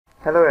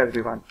Hello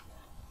everyone.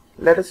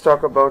 Let us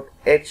talk about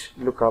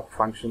HlookUp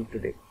function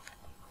today.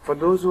 For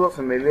those who are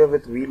familiar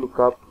with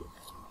VLOOKUP,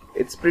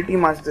 it's pretty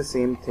much the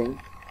same thing,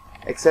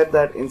 except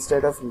that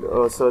instead of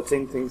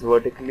searching things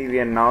vertically, we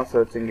are now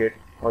searching it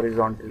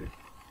horizontally.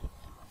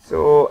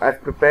 So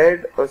I've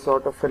prepared a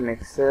sort of an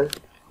Excel,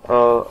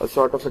 a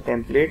sort of a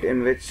template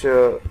in which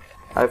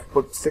I've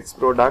put 6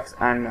 products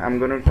and I'm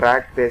going to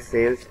track their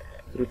sales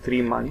through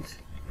 3 months,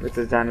 which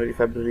is January,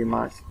 February,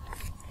 March.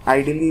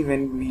 Ideally,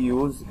 when we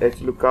use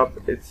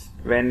HlookUp, it's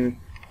when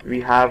we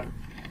have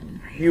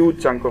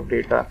huge chunk of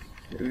data.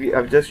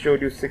 I've just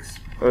showed you six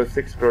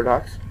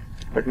products,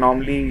 but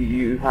normally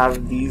you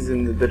have these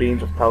in the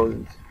range of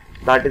thousands.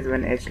 That is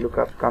when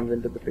HlookUp comes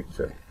into the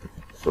picture.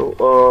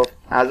 So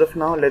as of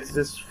now, let's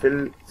just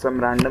fill some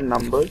random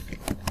numbers.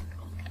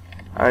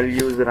 I'll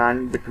use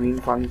rand between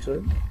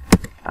function,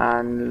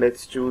 and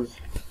let's choose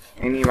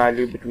any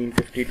value between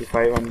 50 to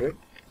 500.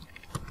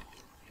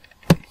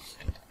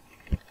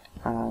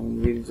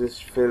 And we'll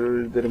just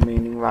fill the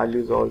remaining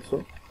values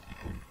also.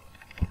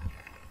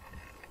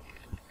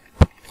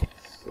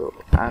 So,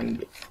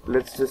 and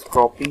let's just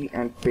copy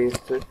and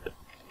paste it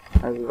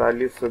as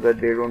values so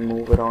that they don't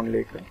move around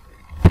later.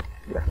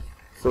 Yeah.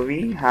 So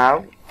we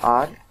have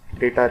our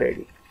data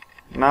ready.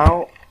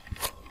 Now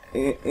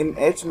in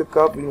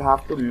HlookUp we'll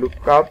have to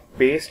look up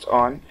based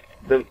on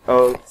the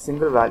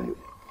single value.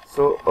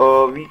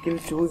 So we can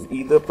choose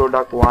either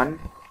product 1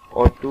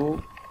 or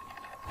 2,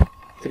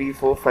 3,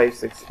 4, 5,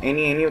 6.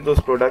 Any of those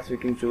products we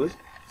can choose.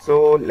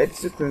 So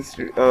let's just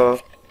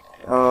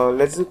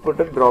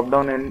put a drop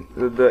down in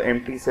the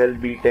empty cell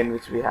B10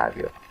 which we have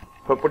here.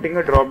 For putting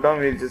a drop down,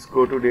 we'll just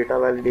go to data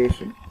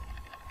validation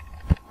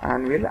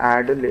and we'll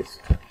add a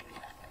list.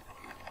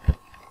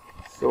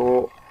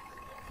 So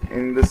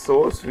in the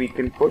source we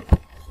can put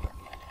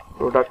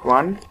product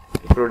 1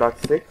 to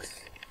product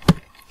 6.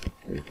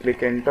 We'll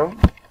click enter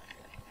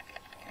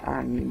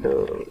and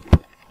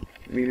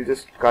we'll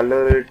just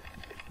color it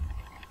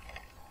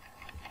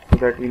so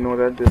that we know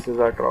that this is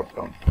our drop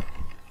down.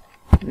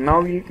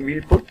 Now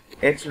we'll put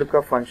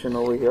HlookUp function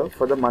over here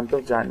for the month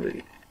of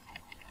January.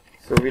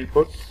 So we'll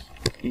put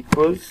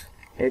equals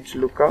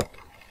HlookUp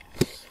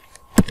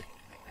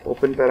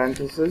open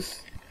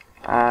parenthesis,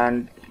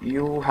 and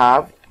you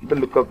have the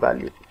lookup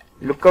value.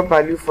 Lookup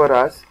value for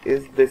us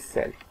is this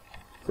cell.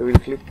 So we'll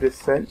click this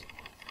cell,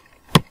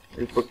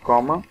 we'll put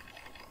comma.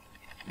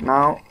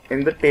 Now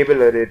in the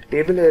table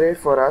array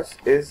for us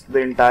is the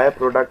entire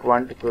product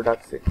 1 to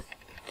product 6.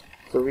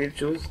 So we'll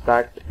choose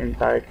that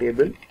entire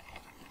table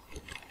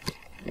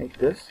like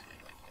this.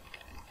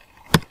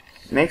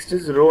 Next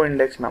is row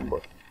index number.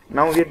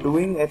 Now we are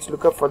doing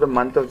HlookUp for the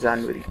month of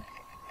January.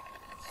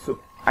 So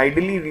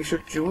ideally we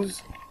should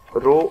choose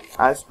row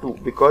as 2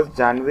 because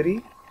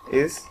the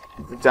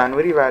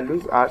January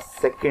values are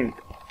second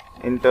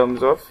in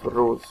terms of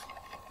rows.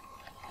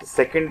 The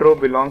second row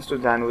belongs to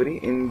January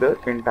in the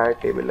entire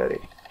table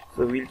array.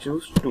 So we'll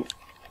choose 2.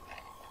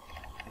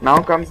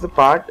 Now comes the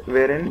part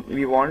wherein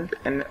we want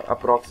an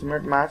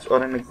approximate match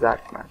or an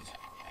exact match.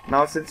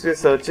 Now since we are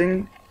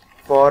searching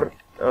for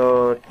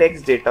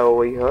text data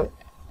over here,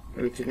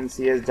 which you can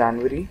see as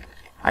January,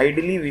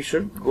 ideally we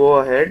should go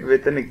ahead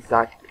with an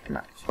exact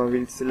match. So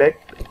we'll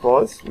select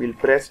pause, we'll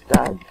press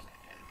tab,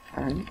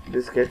 and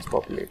this gets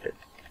populated.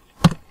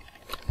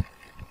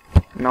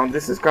 Now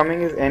this is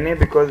coming as NA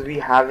because we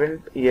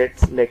haven't yet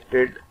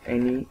selected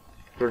any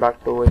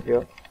product over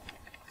here.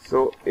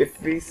 So if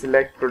we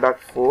select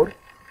product 4,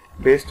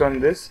 based on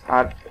this,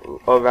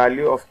 a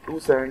value of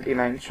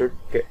 279 should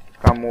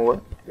come over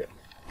here,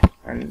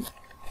 and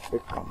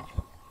it comes.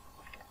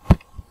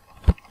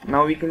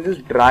 Now we can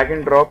just drag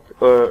and drop,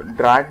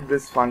 drag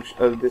this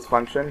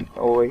function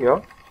over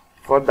here.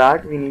 For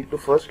that, we need to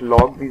first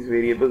log these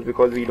variables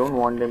because we don't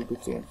want them to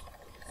change.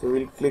 So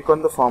we'll click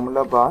on the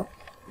formula bar,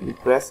 we'll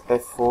press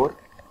F4,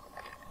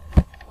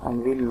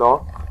 and we'll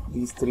lock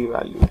these 3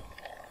 values.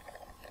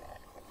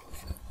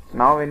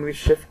 Now when we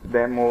shift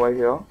them over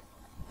here,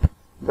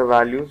 the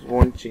values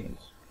won't change.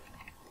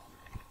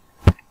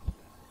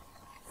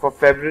 For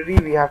February,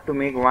 we have to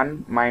make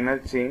one minor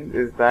change,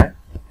 is that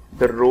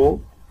the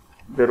row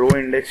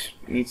index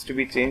needs to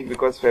be changed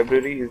because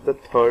February is the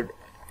 3rd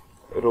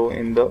row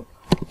in the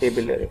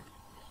table array.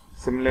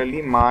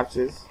 Similarly, March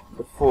is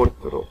the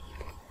 4th row.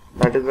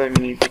 That is why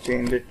we need to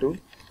change it to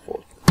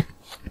 4th.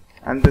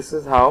 And this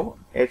is how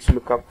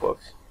HlookUp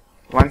works.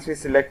 Once we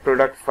select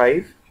product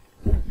 5,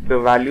 the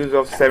values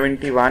of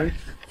 71,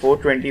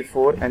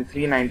 424 and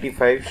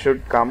 395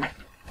 should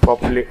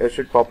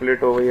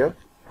populate over here,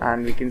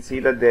 and we can see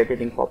that they are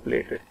getting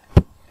populated.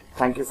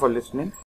 Thank you for listening.